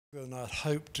And I'd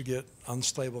hoped to get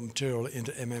unstable material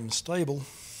into stable.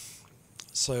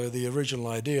 So the original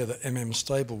idea that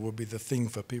stable would be the thing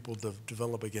for people to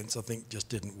develop against, I think just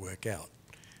didn't work out.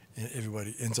 And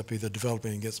everybody ends up either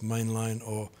developing against mainline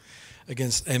or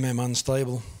against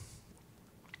unstable.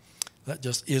 That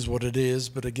just is what it is.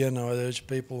 But again, I urge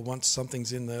people, once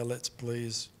something's in there, let's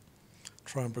please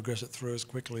try and progress it through as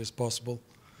quickly as possible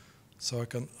so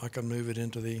I can move it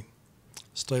into the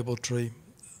stable tree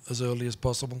as early as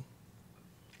possible.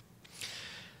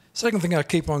 Second thing I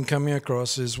keep on coming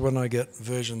across is when I get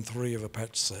version 3 of a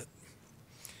patch set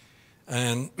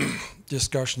and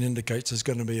discussion indicates there's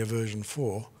going to be a version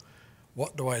 4,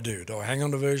 what do I do? Do I hang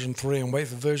on to version 3 and wait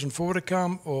for version 4 to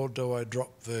come, or do I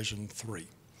drop version 3?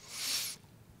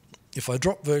 If I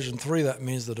drop version 3, that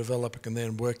means the developer can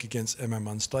then work against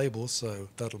unstable, so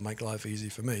that'll make life easy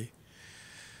for me.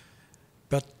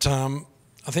 But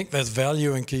I think there's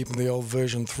value in keeping the old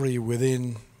version 3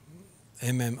 within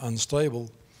unstable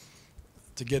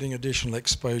to getting additional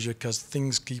exposure, because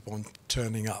things keep on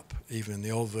turning up, even in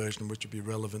the old version, which would be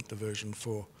relevant to version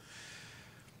 4.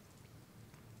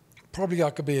 Probably I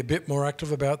could be a bit more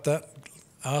active about that.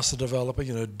 Ask the developer,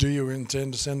 do you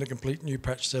intend to send a complete new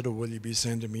patch set, or will you be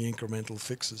sending me incremental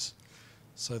fixes?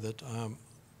 So that,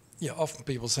 often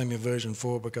people send me version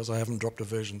 4 because I haven't dropped a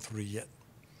version 3 yet.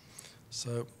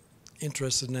 So,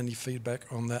 interested in any feedback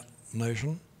on that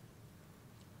notion?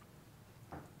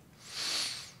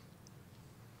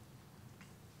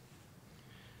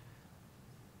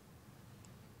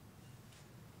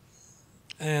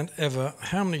 And Eva,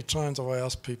 how many times have I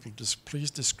asked people to please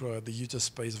describe the user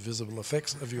space visible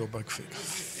effects of your bug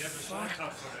fix?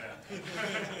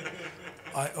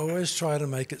 I always try to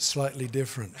make it slightly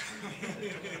different.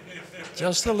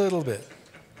 Just a little bit.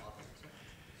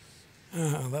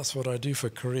 That's what I do for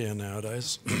Korea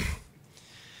nowadays.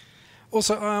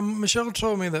 Also, Michelle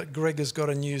told me that Greg has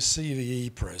got a new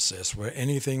CVE process where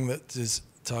anything that is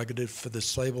targeted for the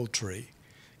stable tree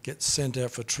gets sent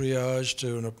out for triage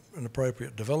to an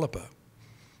appropriate developer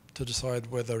to decide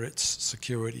whether it's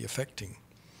security affecting.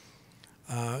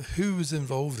 Who's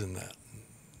involved in that?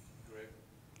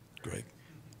 Greg.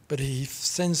 But he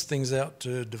sends things out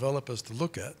to developers to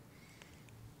look at.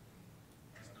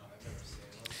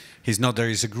 He's not. There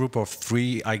is a group of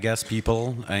 3, I guess,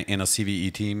 people in a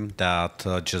CVE team that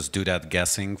just do that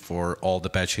guessing for all the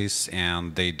patches,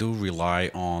 and they do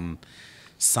rely on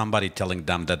somebody telling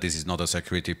them that this is not a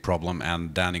security problem,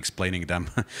 and then explaining them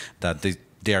that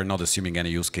they are not assuming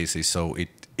any use cases. So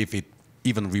if it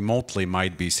even remotely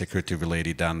might be security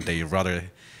related, then they rather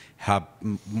have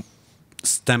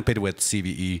stamp it with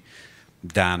CVE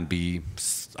than be,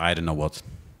 I don't know what.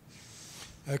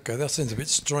 Okay, that seems a bit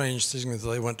strange, seeing as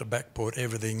they want to backport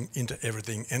everything into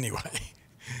everything anyway.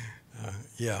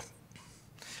 Yeah.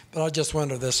 But I just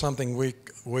wonder if there's something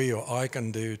we or I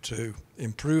can do to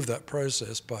improve that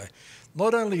process by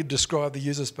not only describe the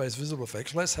user space visible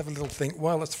effects, let's have a little think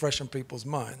while it's fresh in people's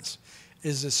minds.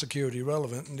 Is this security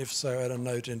relevant? And if so, add a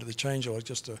note into the changelog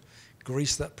just to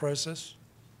grease that process.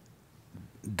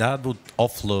 That would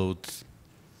offload.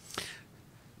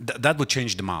 That would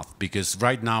change the math, because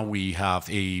right now we have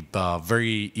a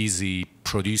very easy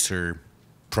producer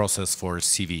process for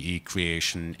CVE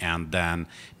creation, and then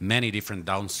many different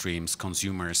downstreams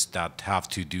consumers that have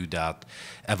to do that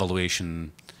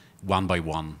evaluation one by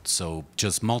one. So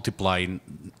just multiply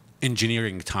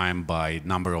engineering time by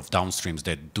number of downstreams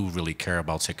that do really care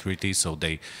about security, so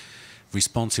they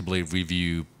responsibly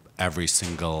review every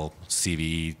single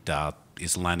CVE that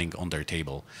is landing on their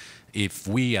table. If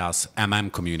we as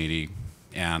community,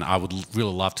 and I would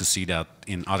really love to see that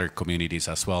in other communities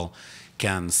as well,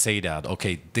 can say that,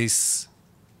 okay, this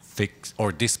fix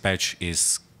or this patch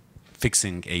is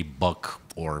fixing a bug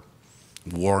or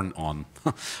warn on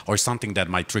or something that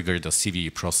might trigger the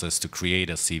CVE process to create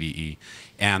a CVE,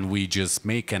 and we just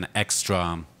make an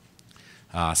extra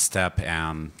step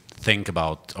and think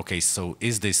about, okay, so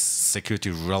is this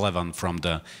security relevant from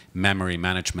the memory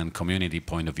management community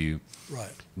point of view?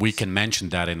 Right. We can mention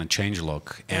that in a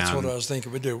changelog. That's what I was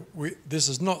thinking we do. This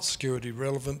is not security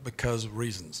relevant because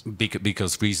reasons.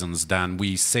 Because reasons, then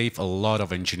we save a lot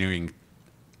of engineering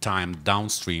time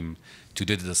downstream to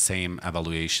do the same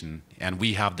evaluation. And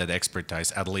we have that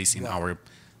expertise, at least in our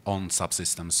own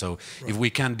subsystem. So if we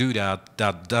can do that,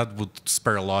 that would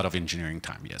spare a lot of engineering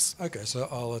time, yes. Okay, so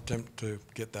I'll attempt to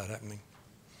get that happening.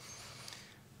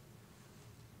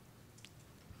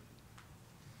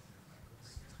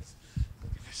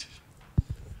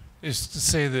 Is to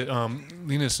say that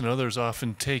Linus and others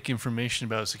often take information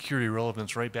about security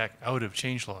relevance right back out of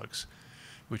changelogs,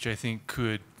 which I think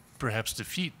could perhaps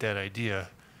defeat that idea.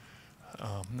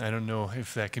 I don't know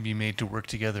if that can be made to work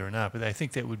together or not, but I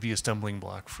think that would be a stumbling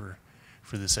block for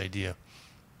this idea.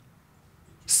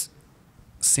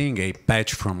 Seeing a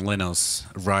patch from Linux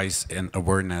rise in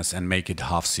awareness and make it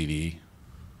half CVE.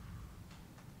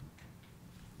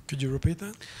 Could you repeat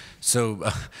that? So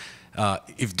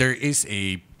if there is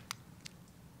a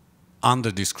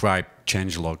under-described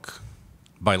changelog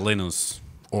by Linus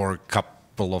or a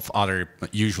couple of other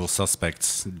usual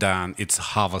suspects, then it's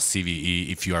half a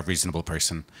CVE if you are a reasonable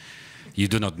person. You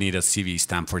do not need a CVE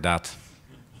stamp for that.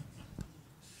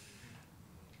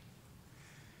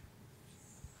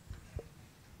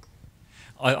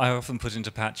 I often put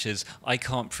into patches, I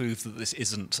can't prove that this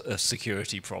isn't a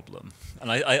security problem.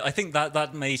 And I think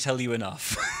that may tell you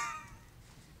enough.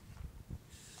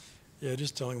 Yeah,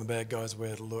 just telling the bad guys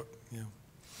where to look. Yeah.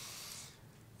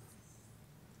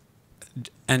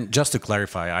 And just to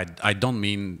clarify, I don't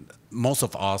mean most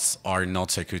of us are not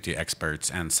security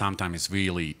experts, and sometimes it's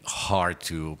really hard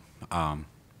to,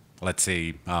 let's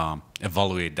say,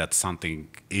 evaluate that something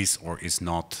is or is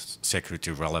not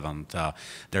security relevant.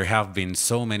 There have been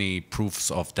so many proofs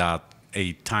of that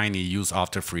a tiny use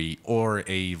after free or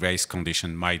a race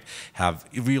condition might have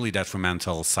really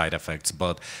detrimental side effects.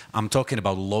 But I'm talking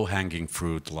about low-hanging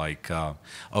fruit, like,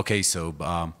 okay, so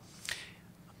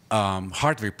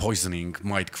hardware poisoning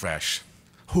might crash.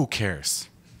 Who cares?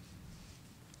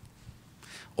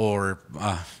 Or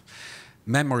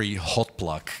memory hot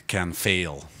plug can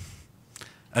fail.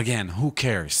 Again, who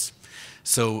cares?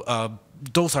 So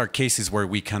those are cases where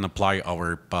we can apply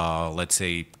our, let's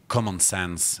say, common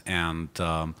sense and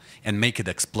make it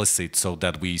explicit so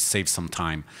that we save some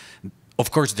time.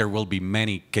 Of course, there will be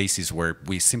many cases where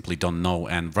we simply don't know,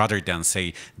 and rather than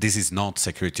say this is not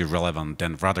security relevant,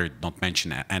 then rather not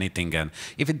mention anything. And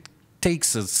if it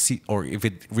takes or if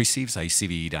it receives a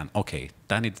CVE, then okay,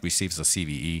 then it receives a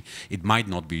CVE. It might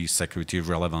not be security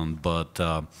relevant, but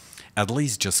at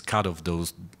least just cut off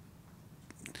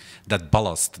that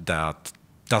ballast that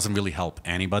doesn't really help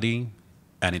anybody,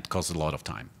 and it costs a lot of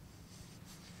time.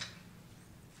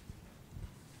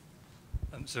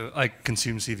 So I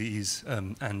consume CVEs,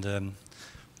 and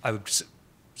I would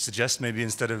suggest maybe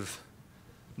instead of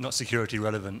not security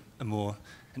relevant, an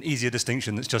easier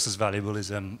distinction that's just as valuable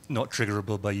is not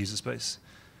triggerable by user space.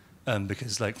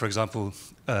 Because, like, for example,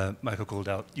 Michael called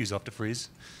out use after freeze.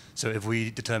 So if we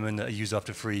determine that a use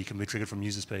after free can be triggered from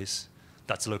user space,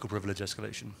 that's a local privilege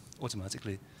escalation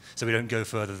automatically. So we don't go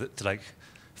further to like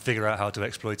figure out how to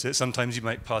exploit it. Sometimes you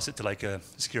might pass it to like a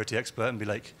security expert and be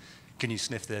like, can you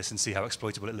sniff this and see how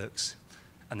exploitable it looks?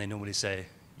 And they normally say,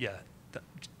 yeah,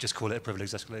 just call it a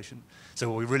privileged escalation. So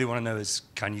what we really want to know is,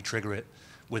 can you trigger it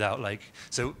without like,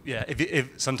 so yeah, if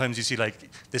sometimes you see like,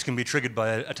 this can be triggered by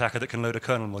an attacker that can load a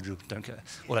kernel module, don't care.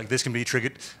 Or like this can be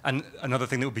triggered, and another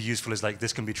thing that would be useful is like,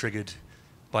 this can be triggered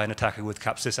by an attacker with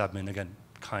cap sysadmin, again,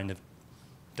 kind of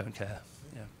don't care,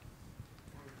 yeah.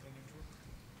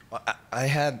 Well, I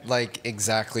had like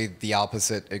exactly the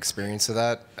opposite experience of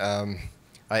that.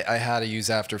 I had a use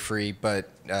after free, but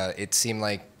it seemed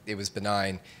like it was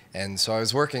benign. And so I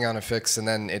was working on a fix, and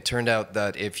then it turned out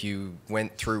that if you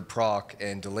went through proc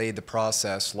and delayed the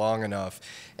process long enough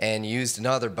and used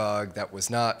another bug that was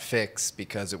not fixed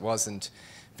because it wasn't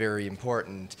very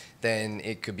important, then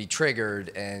it could be triggered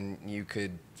and you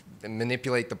could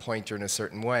manipulate the pointer in a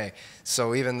certain way.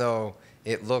 So even though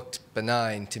it looked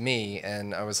benign to me,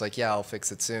 and I was like, yeah, I'll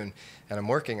fix it soon, and I'm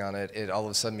working on it, it all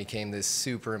of a sudden became this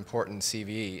super important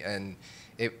CVE. And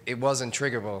it wasn't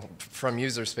triggerable from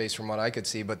user space from what I could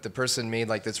see, but the person made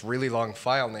like this really long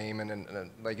file name,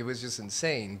 and like it was just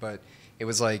insane, but it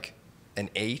was like an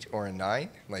 8 or a 9,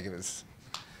 like it was.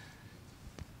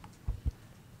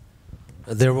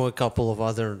 There were a couple of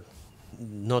other,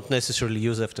 not necessarily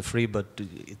use after free, but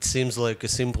it seems like a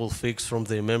simple fix from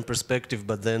the MM perspective,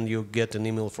 but then you get an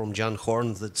email from John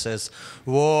Horn that says,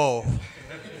 whoa.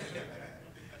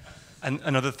 And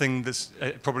another thing that's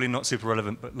probably not super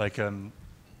relevant, but like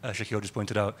Shaquille just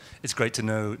pointed out, it's great to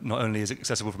know not only is it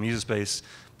accessible from user space,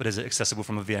 but is it accessible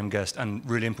from a VM guest, and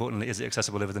really importantly, is it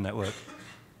accessible over the network?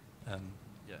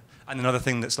 Yeah. And another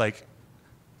thing that's like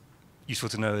useful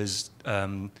to know is,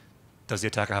 does the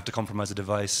attacker have to compromise a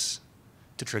device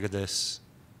to trigger this?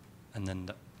 And then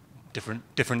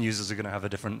different users are going to have a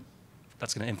different,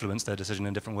 that's going to influence their decision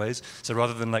in different ways. So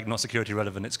rather than like not security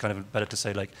relevant, it's kind of better to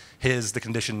say like, here's the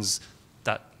conditions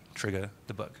that trigger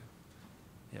the bug.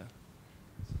 Yeah.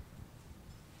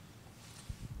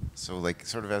 So like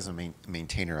sort of as a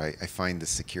maintainer, I find the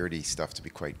security stuff to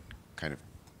be quite kind of,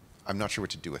 I'm not sure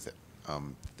what to do with it.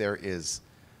 There is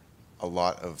a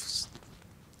lot of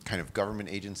kind of government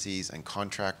agencies and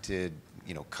contracted,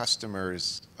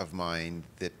 customers of mine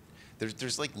that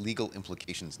there's like legal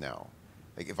implications now.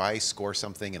 Like if I score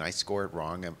something and I score it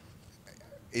wrong,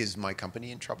 is my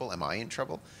company in trouble? Am I in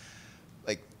trouble?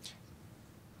 Like,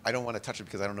 I don't want to touch it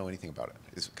because I don't know anything about it,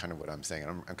 is kind of what I'm saying.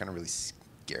 I'm kind of really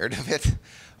scared of it.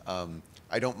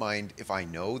 I don't mind if I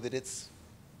know that it's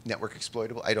network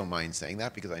exploitable. I don't mind saying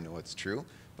that because I know it's true.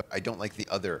 But I don't like the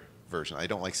other version. I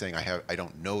don't like saying I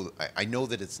don't know. I know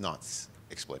that it's not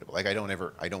exploitable. Like I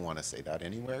don't want to say that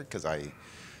anywhere because I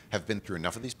have been through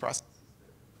enough of these processes.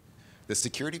 The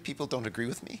security people don't agree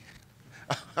with me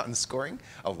on scoring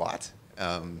a lot.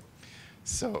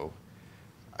 So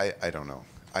I don't know.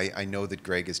 I know that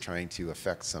Greg is trying to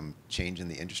affect some change in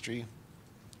the industry,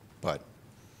 but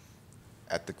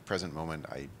at the present moment,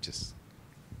 I just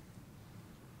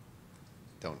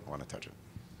don't want to touch it.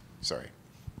 Sorry.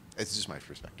 It's just my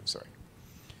perspective, sorry.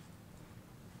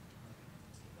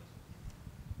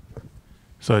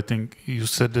 So I think you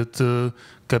said that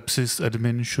capsys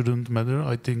admin shouldn't matter.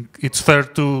 I think it's fair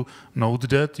to note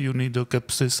that you need a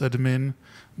capsys admin,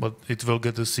 but it will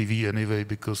get a CV anyway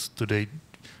because today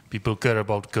people care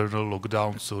about kernel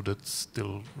lockdown, so that's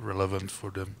still relevant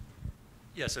for them.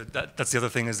 Yeah, so that's the other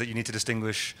thing is that you need to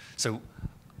distinguish. So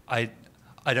I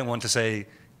don't want to say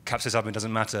capsys admin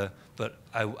doesn't matter, but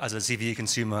as a CVE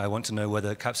consumer, I want to know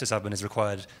whether capsys admin is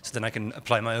required, so then I can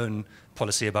apply my own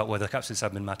policy about whether capsys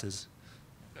admin matters.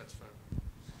 That's fair.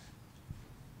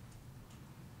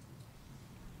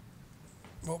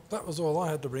 Well, that was all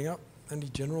I had to bring up. Any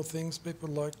general things people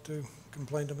would like to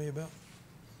complain to me about?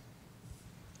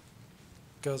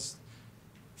 Because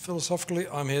philosophically,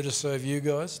 I'm here to serve you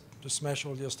guys, to smash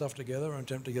all your stuff together and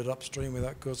attempt to get upstream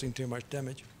without causing too much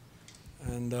damage.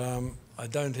 And I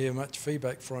don't hear much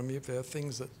feedback from you. If there are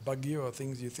things that bug you or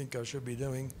things you think I should be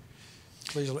doing,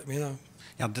 please let me know.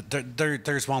 Yeah,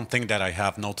 there's one thing that I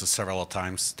have noticed several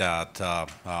times that,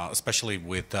 especially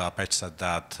with patch set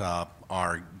that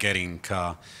are getting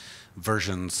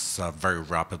versions very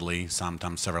rapidly,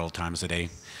 sometimes several times a day.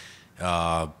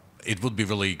 It would be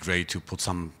really great to put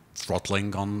some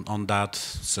throttling on that.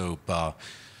 So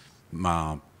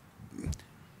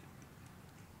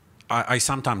I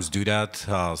sometimes do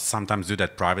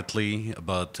that privately,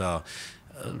 but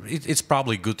it's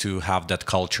probably good to have that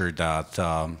culture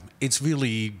that it's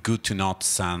really good to not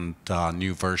send a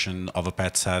new version of a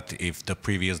patch set if the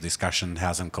previous discussion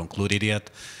hasn't concluded yet.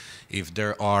 If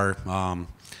there are,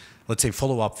 let's say,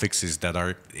 follow-up fixes that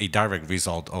are a direct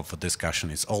result of a discussion,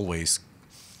 it's always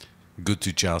good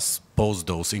to just post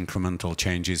those incremental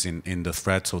changes in the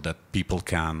thread so that people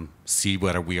can see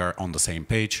whether we are on the same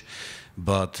page.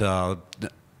 But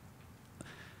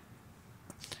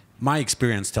my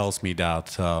experience tells me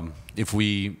that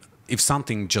if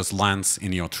something just lands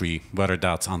in your tree, whether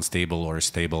that's unstable or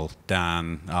stable,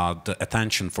 then the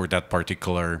attention for that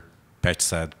particular patch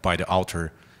set by the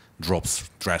author drops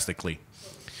drastically.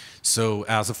 So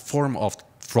as a form of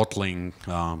throttling,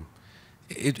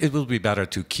 it will be better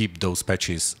to keep those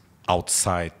patches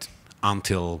outside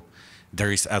until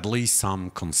there is at least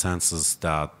some consensus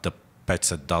that the patch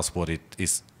set does what it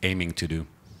is aiming to do.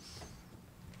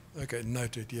 Okay,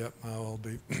 noted. Yeah, I'll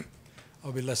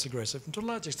be less aggressive. And to a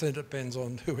large extent, it depends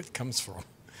on who it comes from.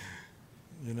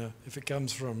 You know, if it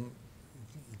comes from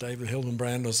David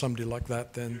Hildenbrand or somebody like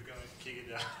that, then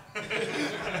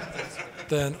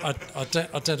then I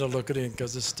tend to look at it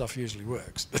because this stuff usually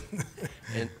works.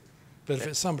 But if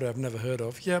it's somebody I've never heard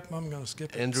of, yep, I'm going to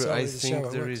skip it. Andrew, Sorry, I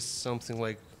think there works. is something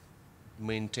like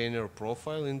maintainer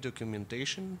profile in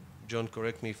documentation. John,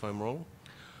 correct me if I'm wrong.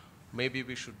 Maybe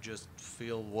we should just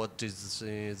feel what is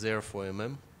there for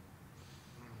MM.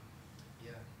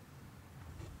 Yeah.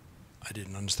 I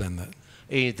didn't understand that.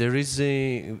 There is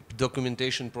a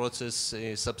documentation process,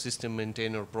 subsystem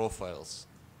maintainer profiles.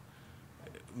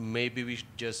 Maybe we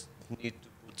just need to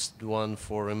put one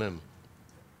for MM.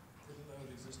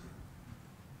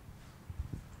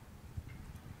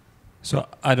 So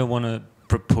I don't want to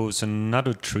propose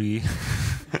another tree,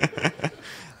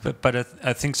 but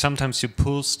I think sometimes you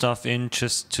pull stuff in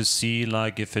just to see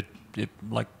like if it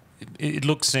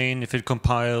looks sane, if it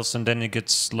compiles and then it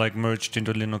gets like merged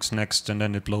into Linux Next and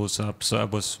then it blows up. So I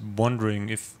was wondering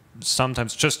if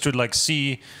sometimes just to like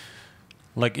see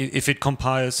like if it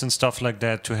compiles and stuff like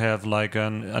that, to have like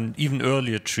an even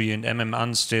earlier tree in MM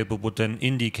unstable would then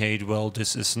indicate, well,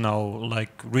 this is now like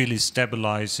really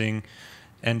stabilizing.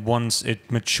 And once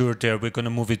it matured there, we're going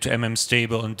to move it to MM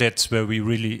stable, and that's where we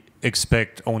really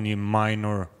expect only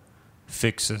minor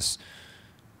fixes.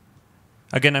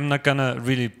 Again, I'm not going to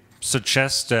really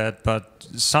suggest that, but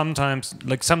sometimes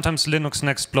Linux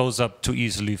Next blows up too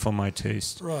easily for my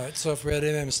taste. Right, so if we had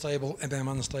MM stable,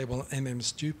 MM unstable, MM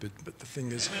stupid, but the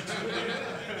thing is,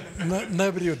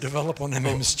 nobody would develop on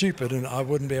MM stupid, and I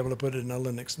wouldn't be able to put it in a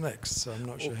Linux Next. So I'm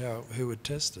not sure who would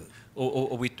test it.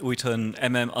 Or we turn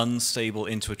MM unstable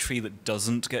into a tree that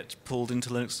doesn't get pulled into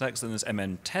Linux Next. Then there's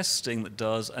MM testing that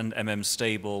does, and MM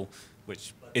stable,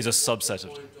 which is a subset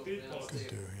of. Could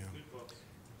do,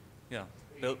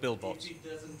 yeah. Build bots. If it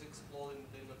doesn't explode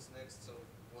in Linux Next, so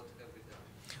what have we done?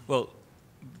 Well,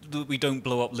 we don't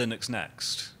blow up Linux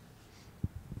Next.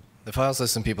 The file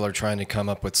system people are trying to come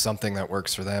up with something that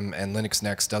works for them, and Linux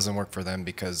Next doesn't work for them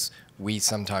because we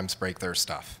sometimes break their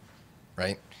stuff,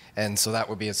 right? And so that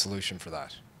would be a solution for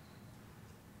that.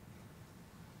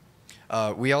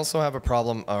 We also have a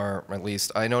problem, or at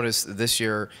least I noticed this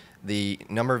year, the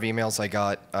number of emails I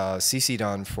got CC'd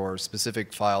on for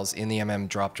specific files in the MM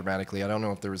dropped dramatically. I don't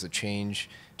know if there was a change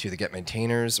to the get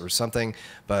maintainers or something,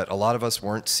 but a lot of us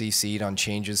weren't CC'd on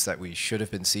changes that we should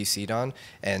have been CC'd on,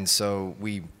 and so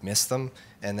we missed them,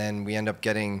 and then we end up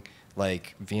getting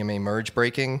like VMA merge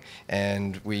breaking,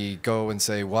 and we go and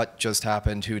say, what just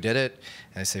happened, who did it?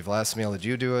 And I say, Vladimir, did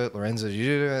you do it? Lorenzo, did you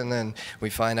do it? And then we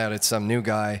find out it's some new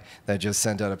guy that just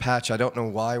sent out a patch. I don't know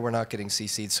why we're not getting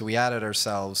CC'd, so we added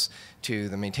ourselves to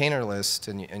the maintainer list,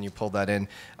 and you pulled that in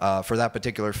for that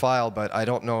particular file, but I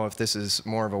don't know if this is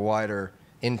more of a wider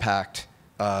impact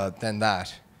than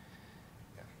that.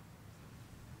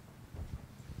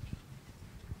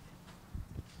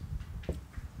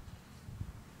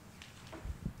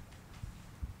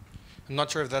 I'm not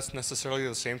sure if that's necessarily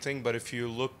the same thing, but if you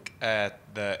look at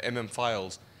the MM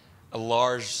files, a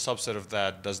large subset of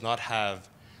that does not have.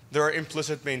 There are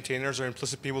implicit maintainers or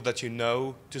implicit people that you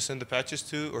know to send the patches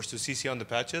to or to CC on the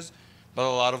patches, but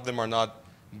a lot of them are not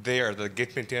there. The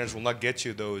Git maintainers will not get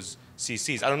you those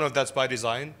CCs. I don't know if that's by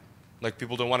design, like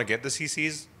people don't want to get the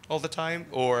CCs all the time,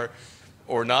 or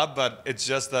not, but it's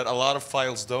just that a lot of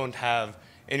files don't have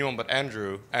anyone but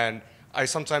Andrew, and I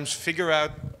sometimes figure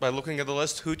out by looking at the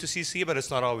list who to CC, but it's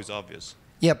not always obvious.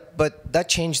 Yeah, but that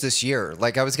changed this year.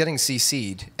 Like I was getting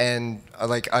CC'd, and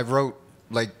like I wrote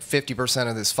like 50%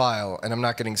 of this file, and I'm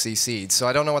not getting CC'd. So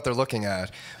I don't know what they're looking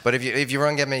at. But if you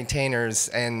run get maintainers,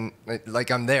 and like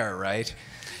I'm there, right?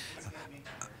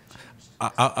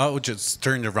 I would just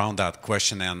turn around that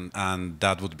question, and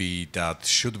that would be that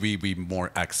should we be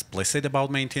more explicit about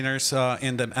maintainers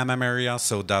in the MM area,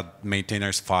 so that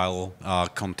maintainers file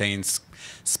contains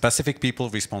specific people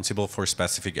responsible for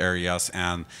specific areas,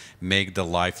 and make the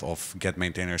life of get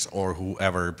maintainers or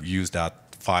whoever use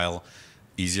that file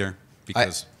easier?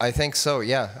 Because I think so,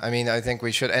 yeah. I mean, I think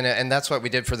we should, and that's what we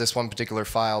did for this one particular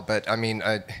file, but I mean,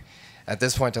 at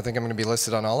this point, I think I'm going to be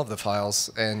listed on all of the files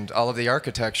and all of the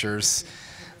architectures,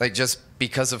 like just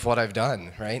because of what I've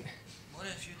done, right? What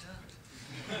have you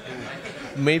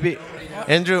done? Maybe,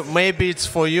 Andrew, maybe it's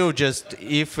for you, just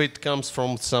if it comes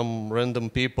from some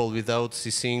random people without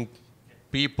CCing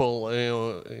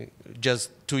people,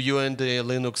 just to you and the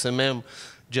Linux MM,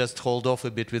 just hold off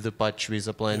a bit with the patch with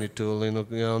applying it to Linux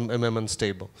MM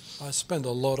unstable. I spend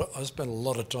a lot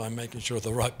of time making sure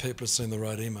the right people are seeing the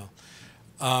right email.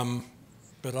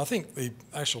 But I think the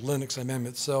actual Linux MM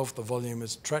itself, the volume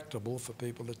is tractable for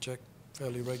people to check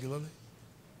fairly regularly.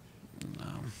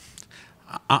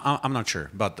 I'm not sure,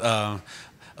 but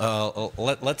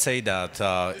let's say that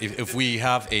if we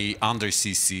have a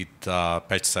under-CC'd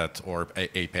patch set or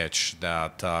a patch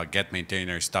that get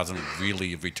maintainers doesn't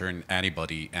really return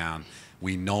anybody, and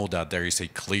we know that there is a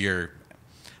clear,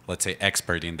 let's say,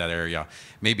 expert in that area,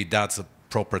 maybe that's a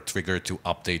proper trigger to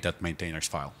update that maintainers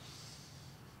file.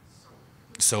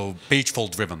 So page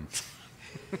fault driven.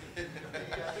 May I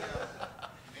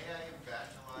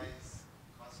evangelize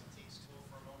Konstantin's tool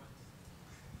for a moment?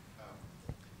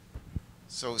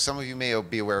 So some of you may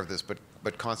be aware of this, but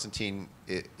Konstantin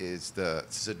is the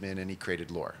sysadmin, and he created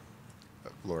Lore.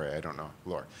 Lore, I don't know,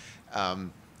 Lore.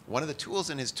 One of the tools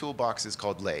in his toolbox is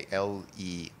called Lei,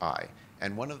 L-E-I.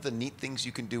 And one of the neat things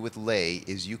you can do with Lei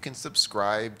is you can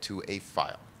subscribe to a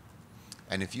file.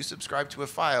 And if you subscribe to a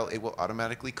file, it will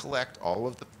automatically collect all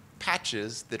of the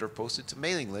patches that are posted to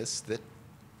mailing lists that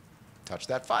touch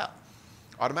that file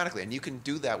automatically. And you can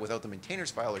do that without the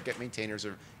maintainers file or get maintainers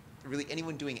or really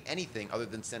anyone doing anything other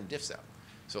than send diffs out.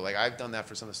 So like I've done that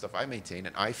for some of the stuff I maintain,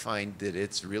 and I find that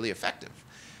it's really effective.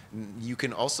 You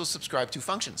can also subscribe to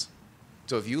functions.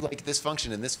 So if you like this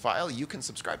function in this file, you can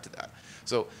subscribe to that.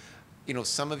 So, you know,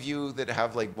 some of you that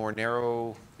have like more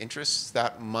narrow interests,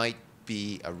 that might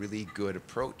be a really good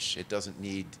approach. It doesn't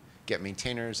need get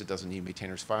maintainers, it doesn't need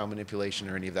maintainers file manipulation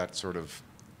or any of that sort of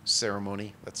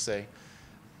ceremony, let's say.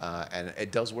 And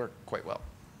it does work quite well.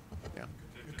 Yeah.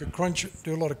 You could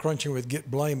do a lot of crunching with git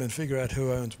blame and figure out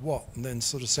who owns what, and then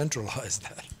sort of centralize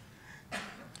that.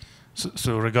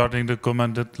 So regarding the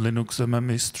comment that Linux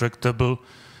MM is tractable,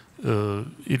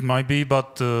 it might be,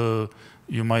 but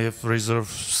you might have reserved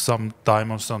some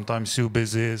time, or sometimes you're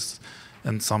busy,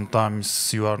 and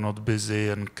sometimes you are not busy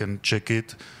and can check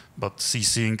it. But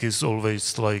CCing is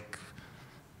always like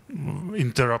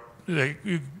interrupt. Like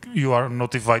you are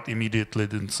notified immediately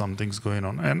that something's going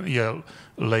on, and yeah,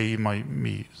 lay might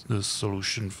be the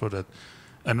solution for that.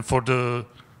 And for the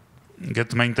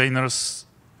get maintainers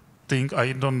thing,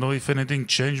 I don't know if anything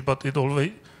changed, but it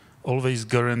always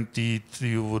guaranteed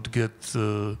you would get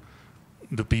the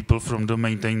people from the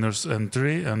maintainers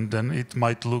entry, and then it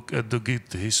might look at the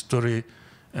Git history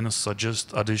and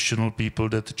suggest additional people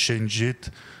that change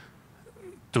it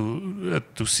to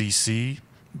CC,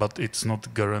 but it's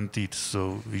not guaranteed,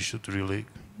 so we should really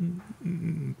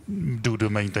do the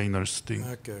maintainers thing.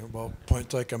 Okay, well, point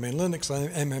taken. I mean, Linux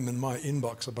MM and my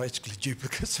inbox are basically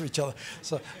duplicates of each other,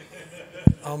 so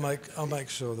I'll make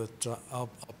sure that I'll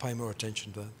pay more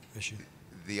attention to that issue.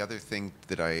 The other thing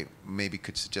that I maybe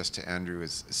could suggest to Andrew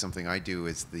is something I do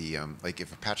is the like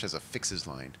if a patch has a fixes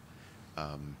line,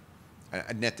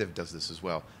 NetDev does this as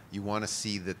well. You want to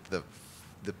see that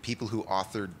the people who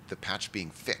authored the patch being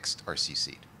fixed are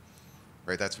CC'd,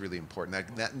 right? That's really important.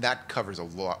 That covers a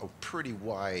pretty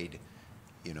wide,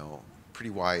 pretty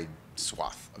wide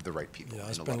swath of the right people. Yeah,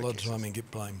 I spent a lot of time in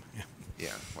Git blame. Yeah.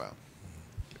 Yeah, well,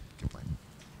 Git blame.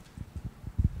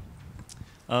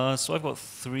 So I've got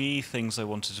 3 things I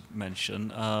wanted to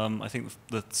mention. I think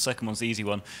the second one's the easy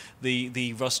one.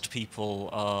 The Rust people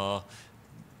are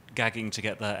gagging to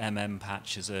get their MM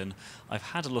patches in. I've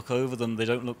had a look over them. They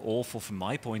don't look awful from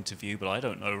my point of view, but I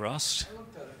don't know Rust. I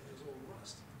looked at it, it was all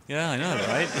Rust. Yeah, I know,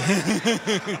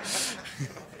 right?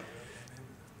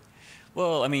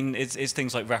 Well, I mean, it's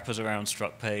things like wrappers around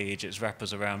struct page, it's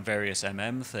wrappers around various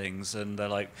MM things, and they're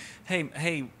like,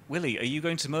 hey, Willie, are you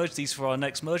going to merge these for our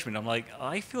next merge meeting? I'm like,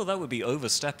 I feel that would be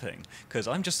overstepping, because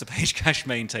I'm just a page cache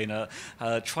maintainer.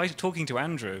 Try talking to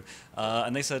Andrew,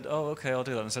 and they said, oh, okay, I'll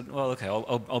do that. And I said, well, okay,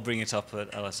 I'll bring it up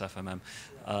at LSFMM.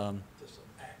 Oh,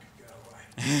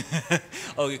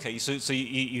 okay, so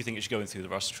you think it should go in through the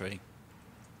Rust tree?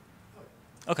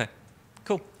 Okay,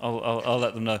 cool, I'll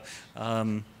let them know.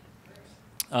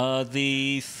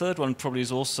 The third one probably is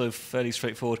also fairly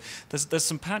straightforward. There's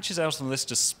some patches out on the list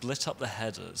to split up the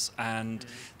headers, and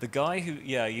the guy who,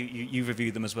 yeah, you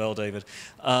reviewed them as well, David.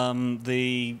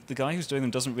 The guy who's doing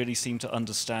them doesn't really seem to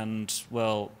understand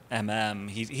well MM.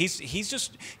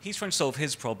 He's trying to solve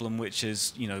his problem, which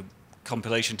is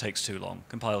compilation takes too long,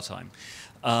 compile time.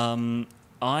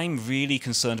 I'm really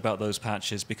concerned about those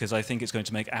patches because I think it's going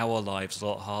to make our lives a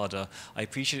lot harder. I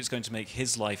appreciate it's going to make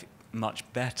his life much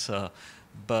better,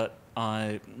 but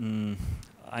I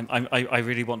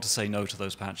really want to say no to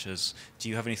those patches. Do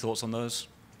you have any thoughts on those?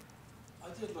 I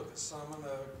did look at some, and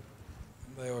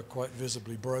they were quite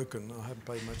visibly broken. I haven't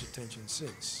paid much attention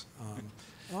since.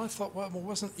 And I thought, well,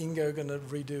 wasn't Ingo going to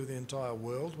redo the entire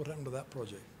world? What happened to that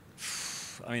project?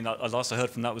 I mean, the last I heard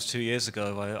from that was 2 years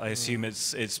ago. I assume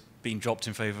it's been dropped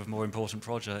in favour of more important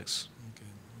projects. Okay.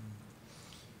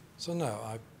 So no,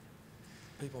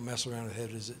 people mess around with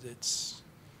headers. It's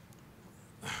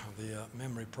the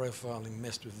memory profiling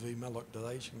messed with vmalloc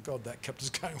deletion. God, that kept us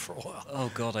going for a while.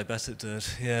 Oh God, I bet it did.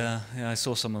 Yeah, I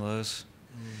saw some of those.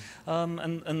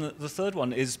 And the third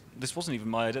one is, this wasn't even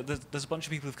my idea. There's a bunch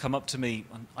of people who've come up to me,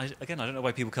 and I don't know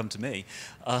why people come to me,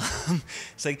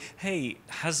 saying, hey,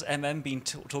 has MM been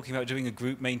talking about doing a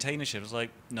group maintainership? I was like,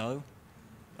 no.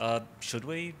 Should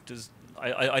we?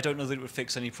 I don't know that it would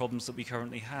fix any problems that we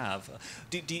currently have.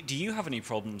 Do you have any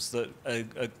problems that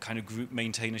a kind of group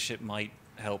maintainership might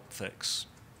help fix?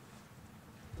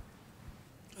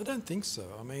 I don't think so.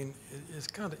 I mean,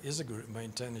 it kind of is a group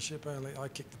maintainership, only I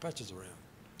kick the patches around.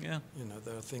 Yeah.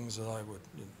 There are things that I would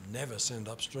never send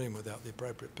upstream without the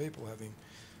appropriate people having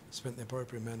spent the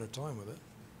appropriate amount of time with it.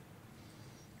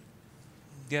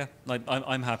 Yeah,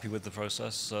 I'm happy with the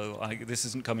process. So this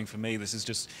isn't coming from me. This is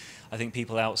just, I think,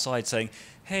 people outside saying,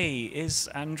 "Hey, is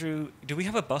Andrew? Do we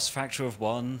have a bus factor of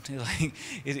 1? Like,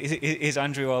 is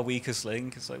Andrew our weakest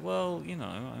link?" It's like, well,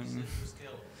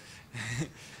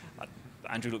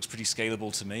 Andrew looks pretty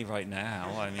scalable to me right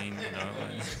now. I mean,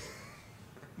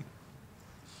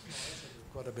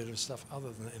 Quite a bit of stuff other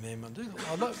than MM.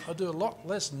 I do a lot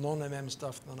less non-MM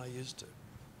stuff than I used to.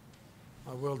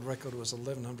 My world record was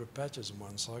 1,100 patches in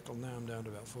one cycle. Now I'm down to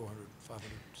about 400,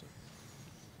 500. So.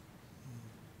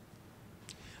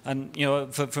 And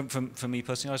for me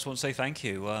personally, I just want to say thank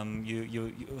you.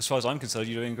 You, as far as I'm concerned,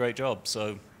 you're doing a great job.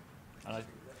 So, I'm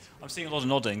seeing a lot of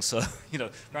nodding. So,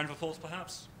 round of applause,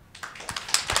 perhaps.